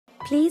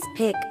Please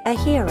pick a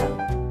hero.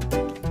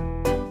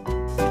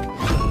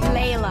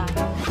 Layla,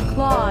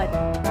 Claude.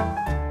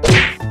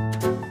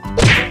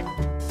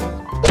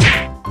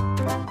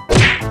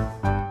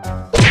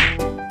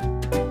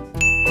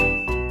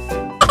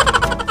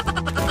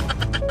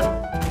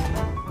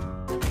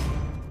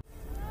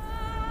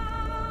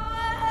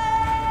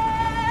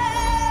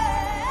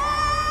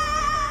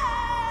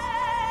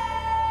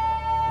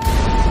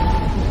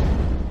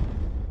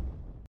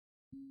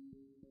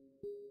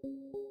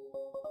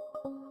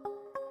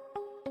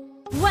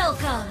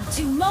 Welcome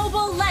to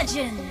Mobile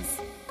Legends!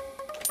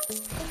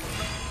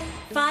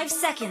 5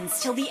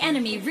 seconds till the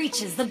enemy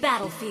reaches the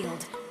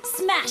battlefield.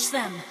 Smash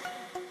them!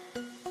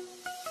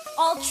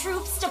 All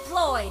troops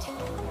deployed!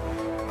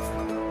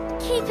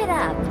 Keep it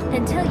up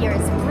until you're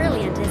as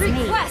brilliant as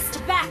me.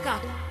 Request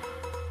backup!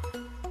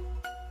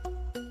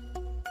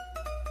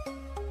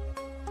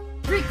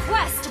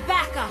 Request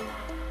backup!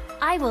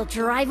 I will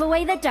drive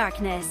away the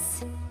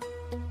darkness.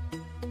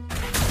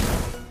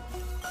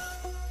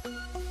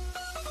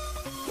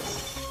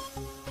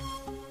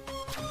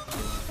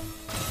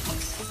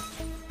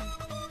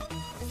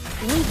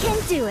 We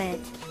can do it!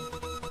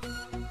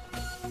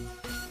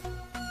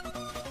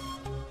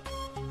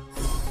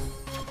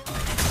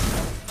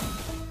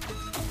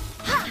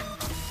 Ha!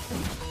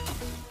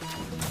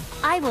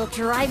 I will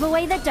drive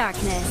away the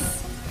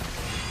darkness.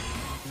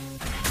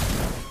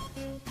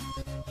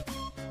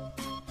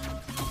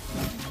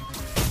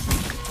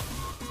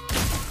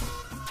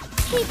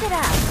 Keep it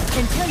up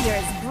until you're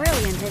as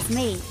brilliant as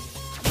me.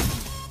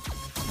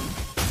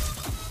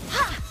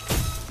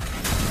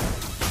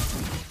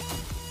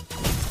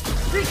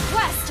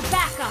 Request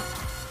backup!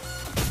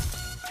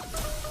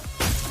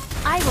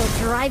 I will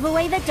drive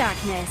away the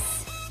darkness.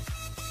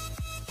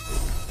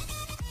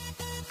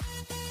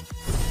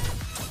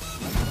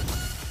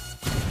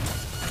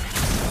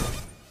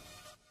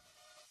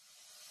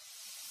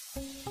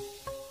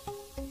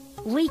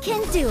 We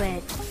can do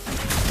it!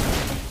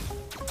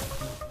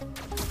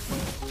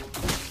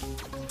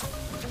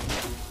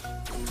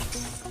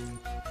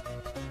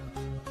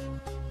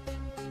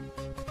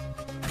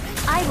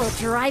 I will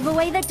drive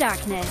away the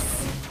darkness.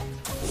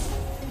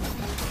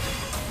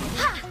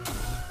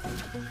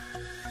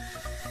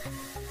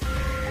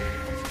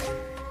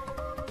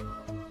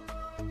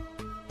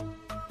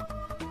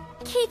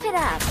 Keep it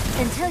up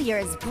until you're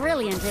as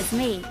brilliant as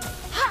me.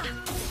 Ha!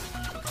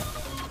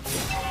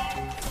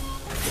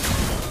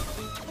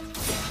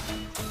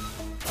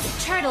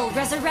 Turtle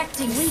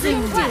resurrecting We soon.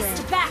 can do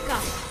Request it.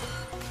 backup!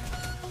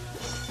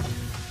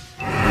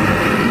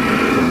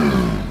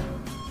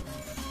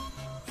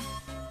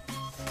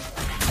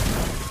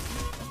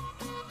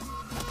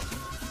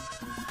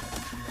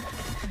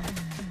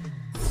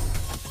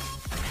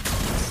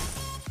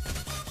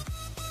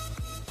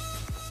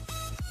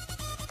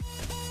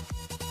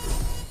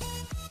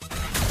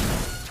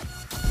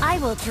 I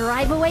will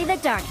drive away the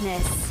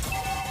darkness.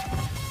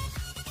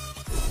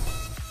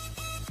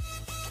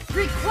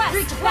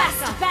 Request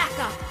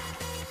backup!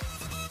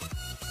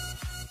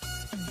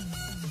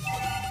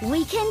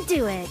 We can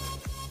do it.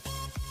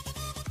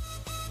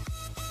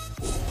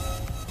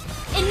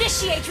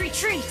 Initiate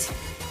retreat!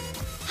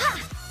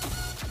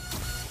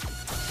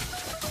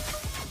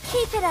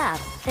 Keep it up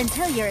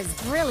until you're as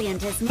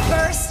brilliant as me.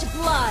 First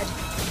blood!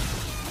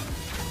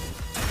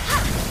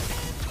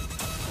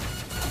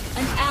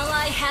 An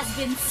ally has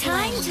been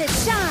slain. Time to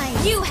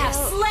shine! You have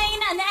slain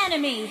an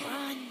enemy!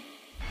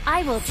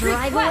 I will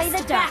drive away the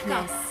Request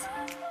backup. darkness.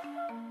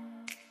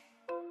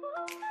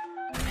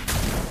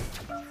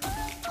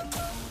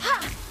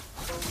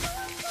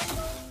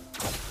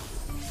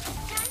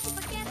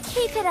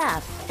 Keep it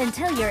up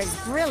until you're as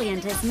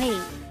brilliant as me.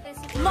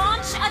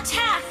 Launch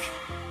attack!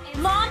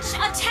 Launch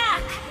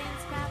attack!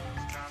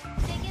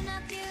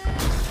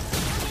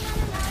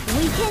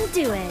 We can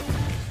do it.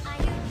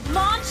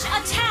 Launch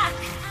attack!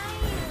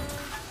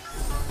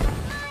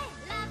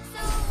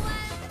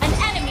 An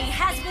enemy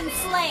has been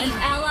slain! An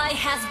ally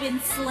has been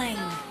slain!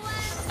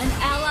 An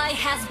ally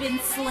has been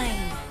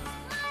slain!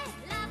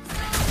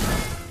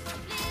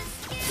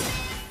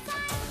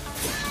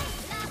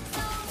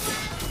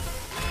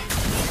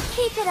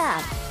 Keep it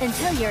up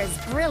until you're as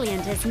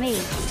brilliant as me.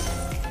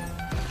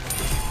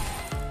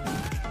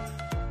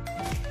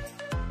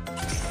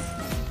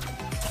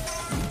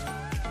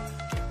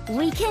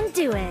 We can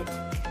do it.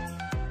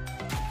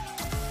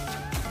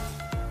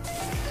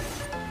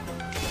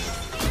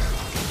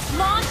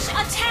 Launch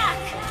attack!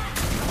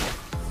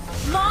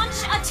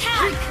 Launch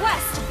attack!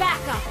 Request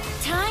backup!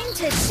 Time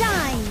to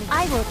shine!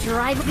 I will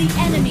drive. The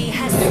enemy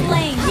has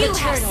slain! You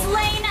have turtle.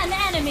 slain an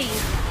enemy!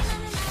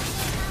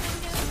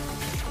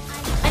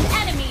 An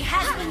enemy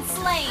has been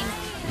slain!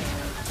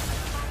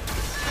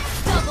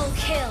 Double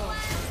kill!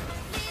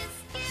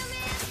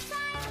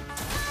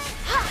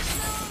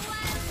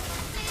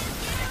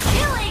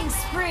 Killing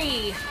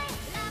spree!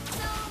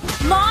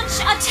 Launch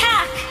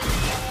attack!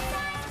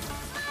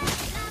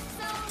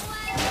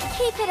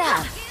 Keep it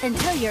up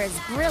until you're as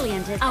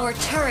brilliant as... Our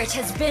turret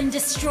has been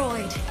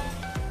destroyed.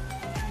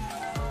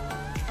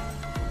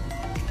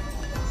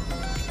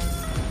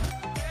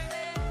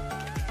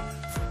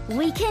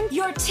 We can...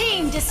 Your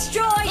team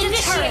destroyed a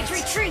turret. Initiate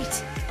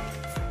retreat.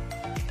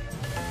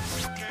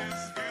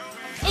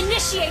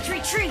 Initiate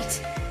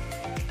retreat.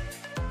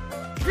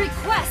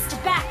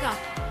 Request backup.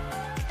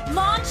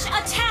 Launch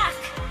attack.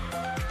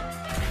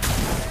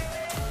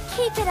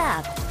 Keep it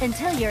up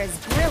until you're as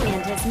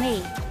brilliant as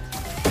me.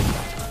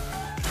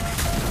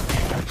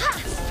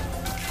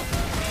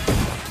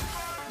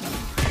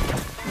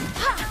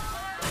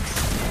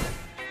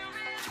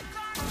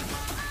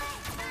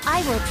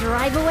 I will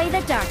drive away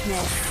the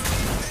darkness.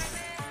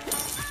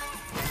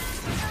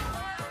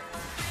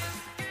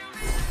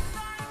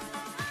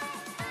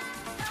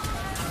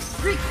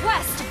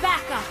 Request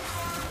backup.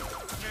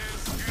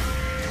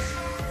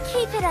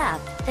 Keep it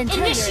up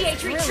until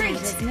Initiate you're as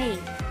brilliant retreat. as me.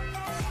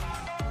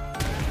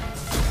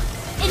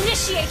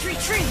 Initiate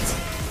retreat.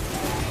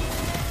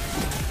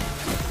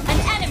 An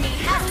enemy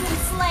has been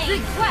slain.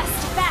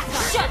 Request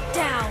backup. Shut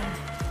down.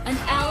 An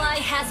ally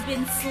has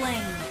been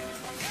slain.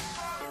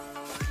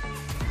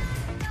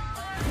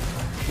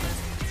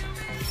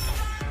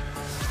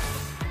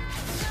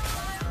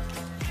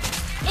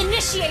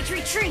 Initiate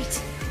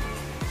retreat!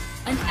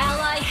 An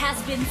ally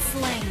has been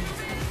slain.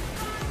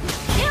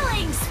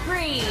 Killing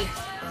spree!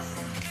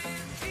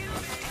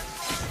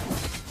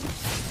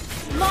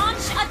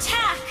 Launch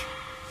attack!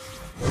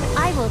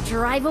 I will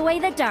drive away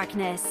the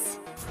darkness.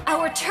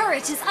 Our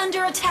turret is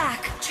under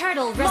attack.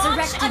 Turtle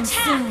resurrecting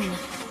soon.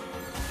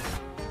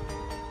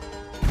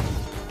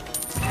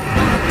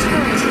 Our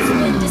turret has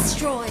been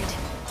destroyed.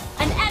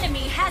 An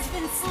enemy has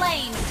been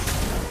slain.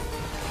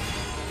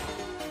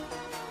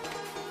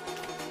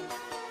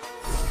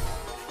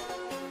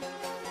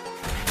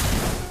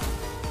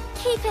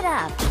 Keep it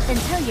up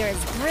until you're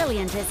as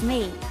brilliant as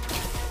me.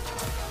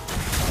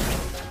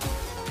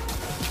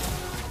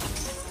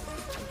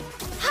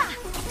 Ha!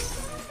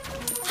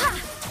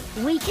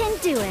 Ha! We can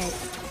do it.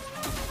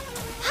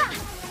 Ha!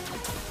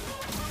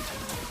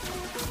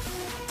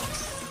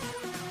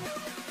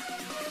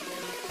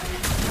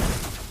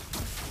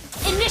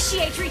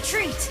 Initiate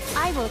retreat!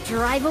 I will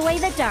drive away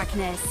the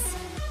darkness.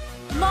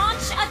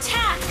 Launch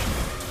attack!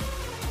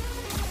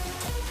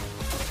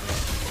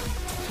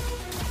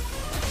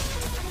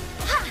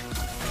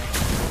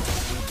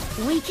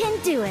 We can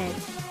do it.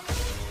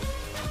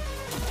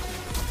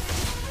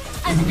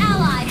 An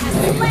ally has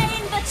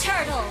slain the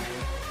turtle!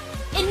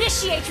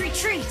 Initiate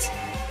retreat!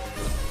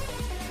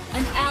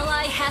 An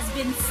ally has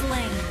been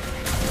slain.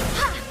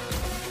 Ha!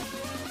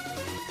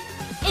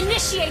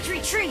 Initiate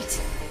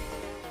retreat!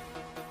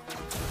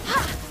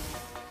 Ha!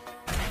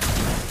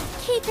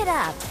 Keep it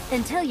up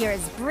until you're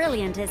as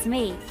brilliant as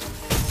me.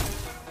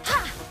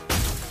 Ha!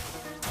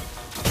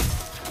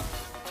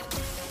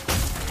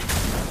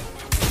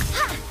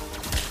 Ha!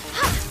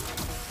 Ha!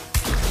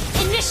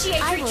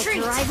 Initiate I retreat!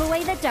 will drive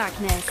away the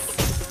darkness.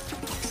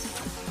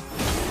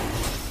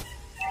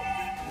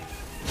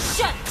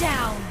 Shut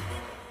down!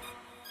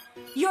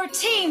 Your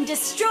team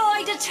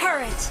destroyed a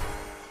turret!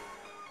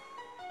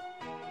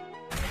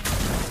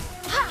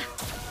 Ha!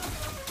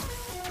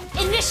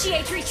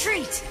 Initiate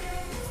retreat!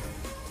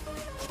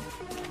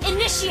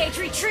 Initiate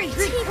retreat!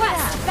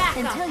 Request backup!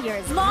 until you're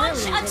as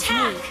Launch brilliant as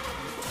attack! me.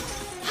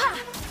 Ha!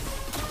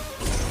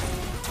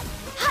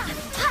 Ha!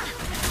 Ha!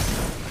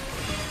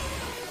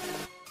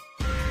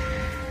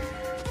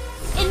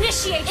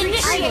 Initiate I will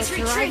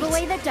retreat! drive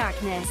away the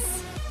darkness.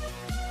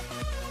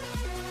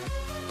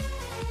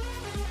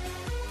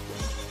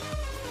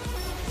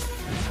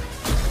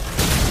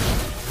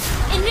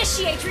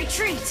 Initiate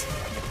retreat!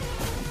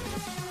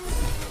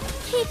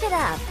 Keep it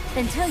up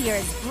until you're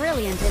as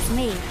brilliant as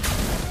me.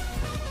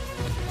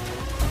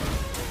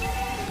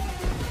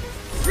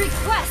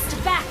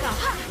 Request backup!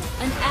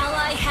 An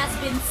ally has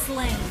been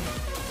slain.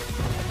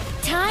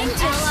 Time An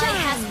to ally shine.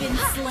 has been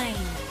slain.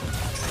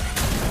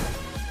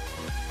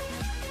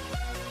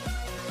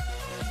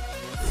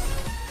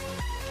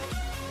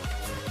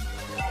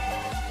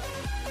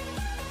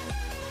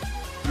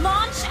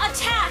 Launch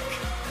attack!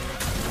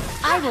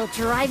 I will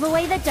drive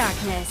away the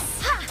darkness.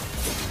 Ha!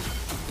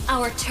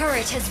 Our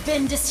turret has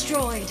been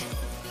destroyed.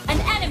 An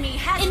enemy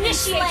has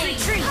Initiate been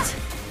slain. Retreat!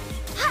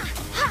 Ha!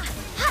 Ha!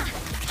 Ha!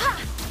 Ha!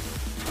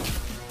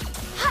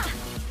 Ha!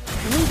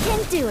 We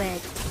can do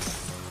it.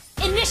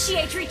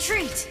 Initiate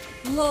retreat!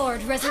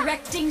 Lord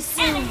resurrecting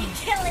soon. Enemy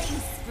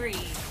killing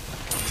spree.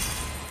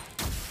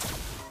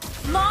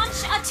 Launch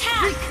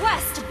attack!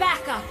 Request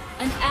backup!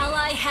 An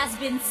ally has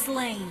been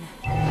slain.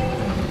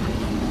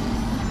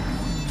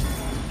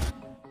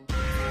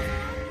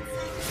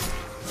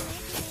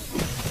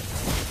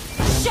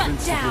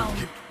 Shut down!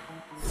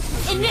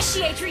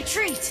 Initiate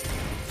retreat!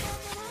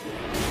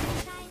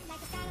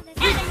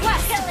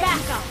 Request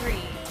backup!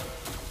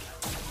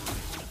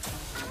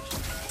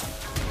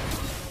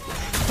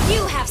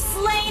 You have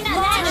slain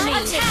an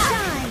enemy!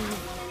 Attack!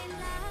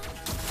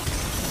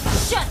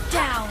 Shut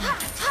down!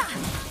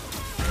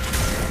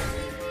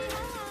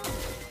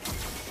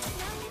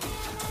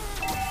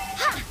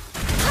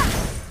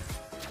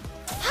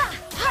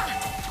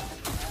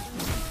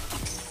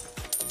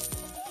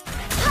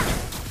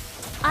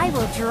 I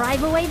will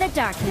drive away the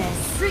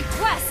darkness.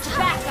 Request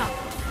backup!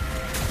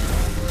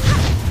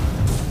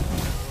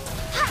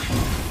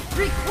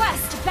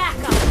 Request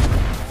backup.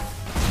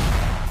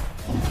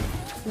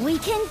 We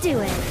can do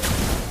it.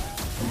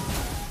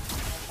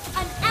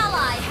 An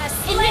ally has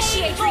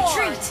initiate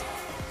retreat.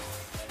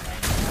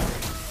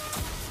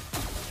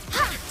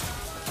 Ha!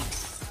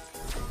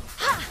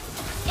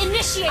 Ha!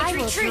 Initiate I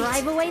will retreat.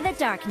 drive away the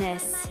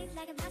darkness.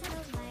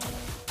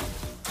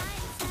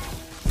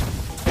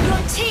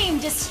 Your team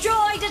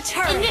destroyed a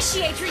turret.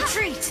 Initiate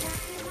retreat.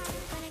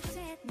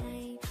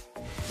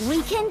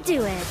 We can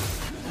do it.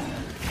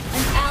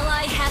 An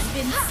ally has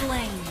been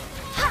slain.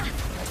 Ha!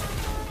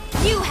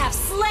 You have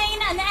slain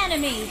an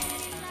enemy.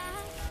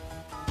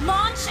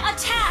 Launch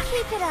attack.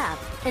 Keep it up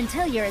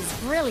until you're as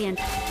brilliant.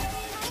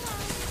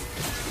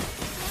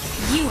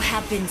 You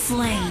have been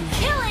slain.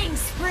 Killing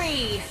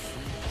spree.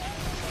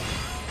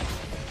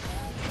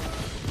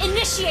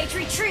 Initiate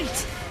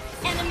retreat.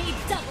 Enemy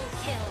double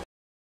kill.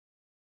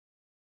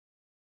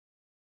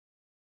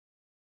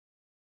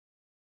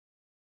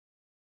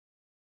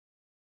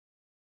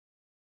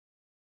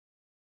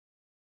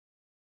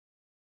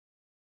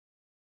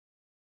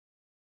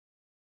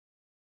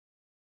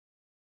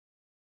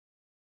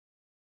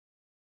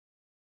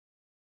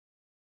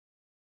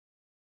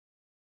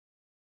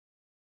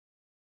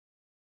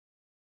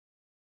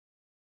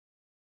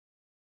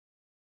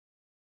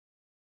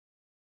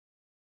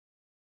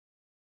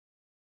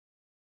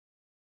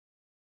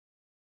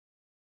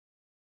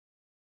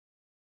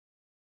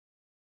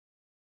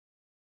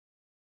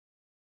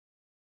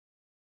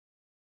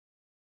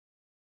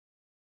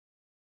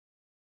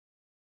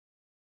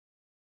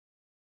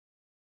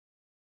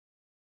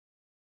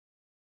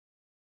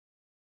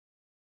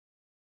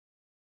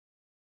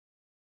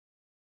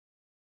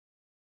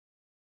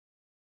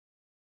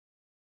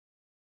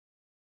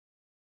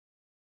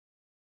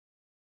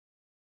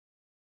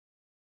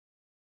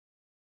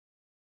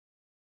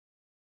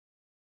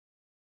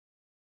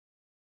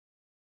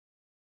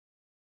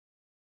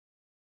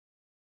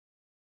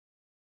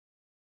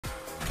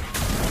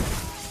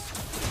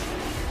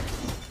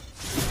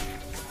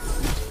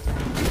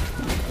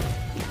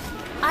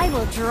 I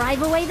will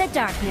drive away the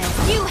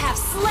darkness. You have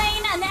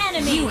slain an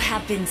enemy. You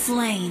have been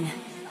slain.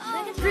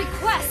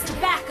 Request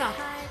backup.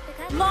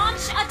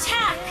 Launch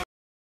attack.